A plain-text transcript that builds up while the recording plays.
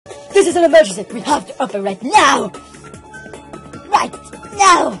This is an emergency. We have to operate now. Right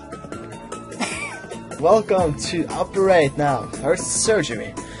now. Welcome to Operate Now. First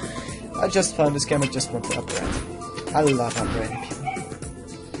surgery. I just found this game. I just want to operate. I love operating people.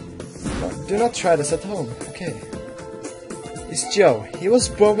 No, do not try this at home. Okay. It's Joe. He was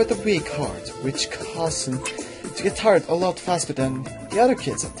born with a weak heart, which caused him to get tired a lot faster than the other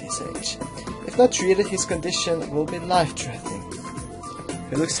kids of this age. If not treated, his condition will be life-threatening.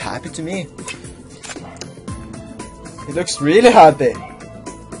 He looks happy to me. He looks really happy.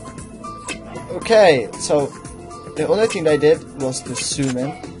 Okay, so the only thing I did was to zoom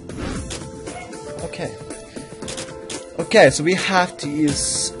in. Okay. Okay, so we have to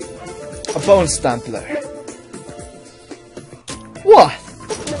use a bone stapler. What?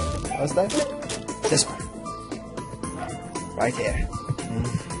 What's that? This one. Right here.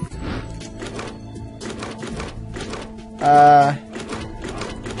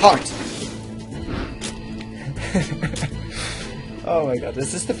 Heart. Oh my god,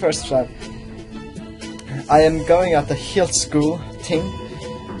 this is the first time. I am going at the health school thing,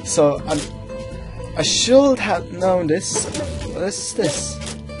 so I should have known this. What is this?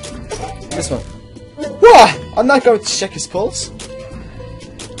 This one. What? I'm not going to check his pulse.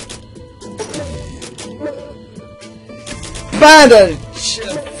 Bandage!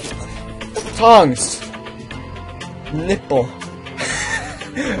 Tongs! Nipple.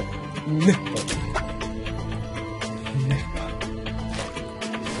 Nipple.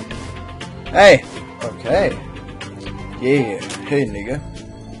 Hey! Okay. Yeah. Hey, nigga.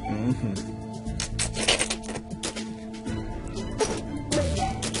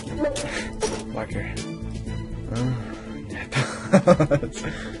 Marker.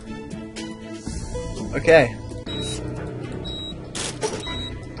 Okay.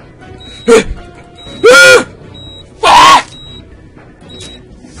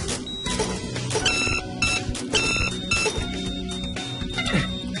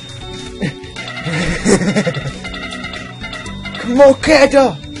 Come on,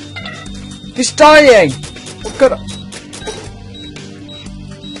 Keda! He's dying! Gotta...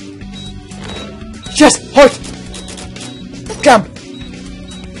 Yes! Halt! Jump!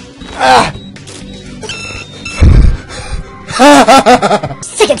 Ah!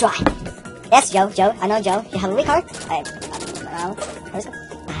 Sick and dry. Yes, Joe. I know, Joe. You have a weak heart. Where's it?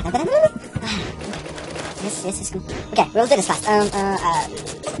 Yes, it's good. Okay, we'll do this fast.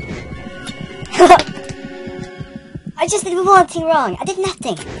 I just did one thing wrong. I did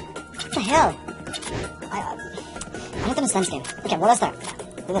nothing. What the hell? I don't understand this game. Okay, well, let's start.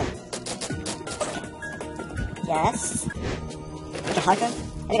 Okay. Yes. Okay, hardcore.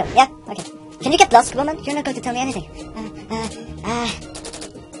 Here we go. Yeah, okay. Can you get lost, woman? You're not going to tell me anything.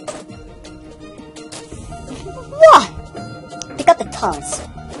 What? Pick up the tongs.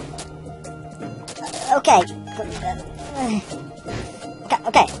 Okay.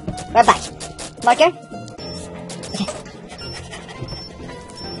 Okay. We're back. Marker? Okay.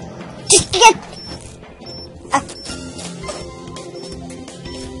 Just get...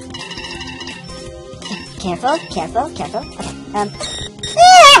 Careful. Okay, oh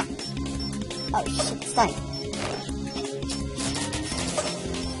shit, it's dying.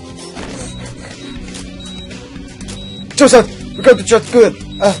 Joseph! We're going to shot good!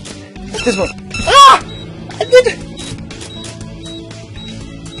 This one. Ah! I did it!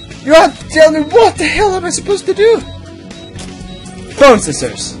 You have to tell me what the hell am I supposed to do? Bone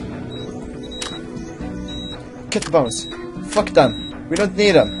scissors! Cut the bones. Fuck them. We don't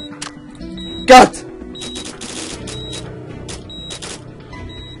need them. Cut!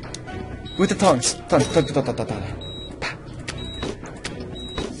 With the tongs. Tongue.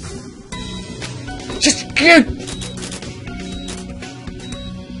 Just get...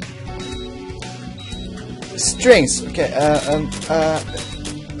 Strings. Okay,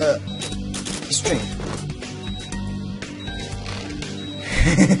 string.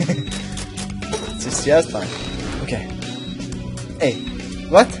 Just fine. Okay. A.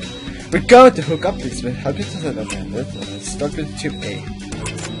 What? We're going to hook up this with help you to the bandit. Let's start with tube A.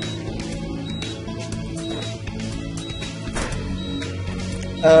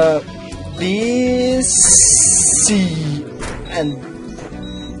 B, C, and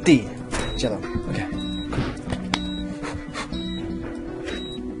D. Jello. Okay.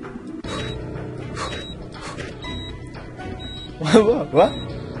 What?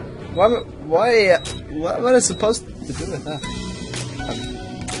 Why? What am I supposed to do with that?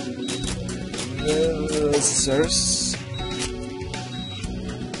 Scissors.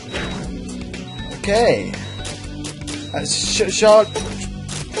 Okay. Short.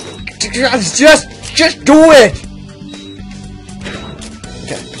 Just do it.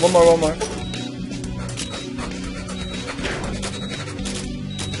 Okay. One more, one more.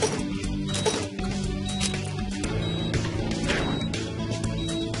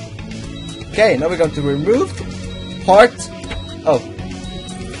 Okay, now we're going to remove part. Oh.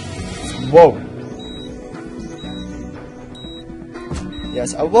 Whoa.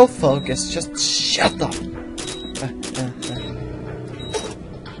 Yes, I will focus. Just shut up.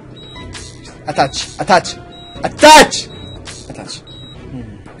 Attach. Attach. Attach. Attach.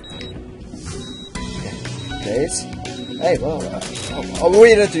 Okay. Please. Hey, well,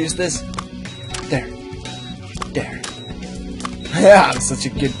 we need to use this. There. There. Yeah, I'm such a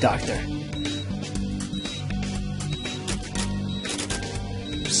good doctor.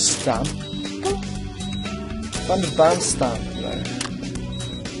 Stamp. Find the bounce stamp.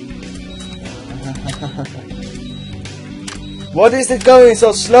 What is it going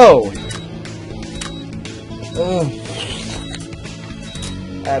so slow? Oh.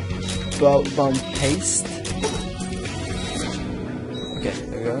 Bone paste. Okay,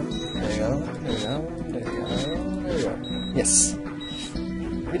 there we go. There we go. There we go. There we go. There we go. Yes.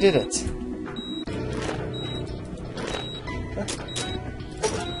 We did it.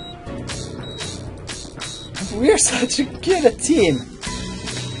 We're such a good team.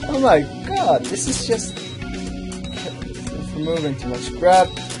 Oh my god, this is just removing too much. Grab,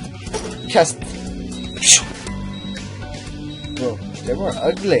 cast. Whoa, they were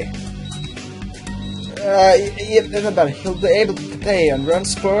ugly. Even better, he'll be able to play and run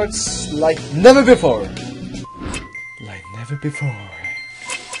sports like never before. Like never before.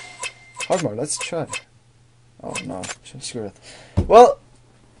 Hardmore, let's try. Oh no, screw it. Well,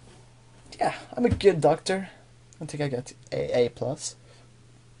 yeah, I'm a good doctor. I think I got A+.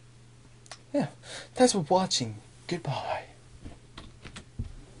 Yeah, thanks for watching. Goodbye.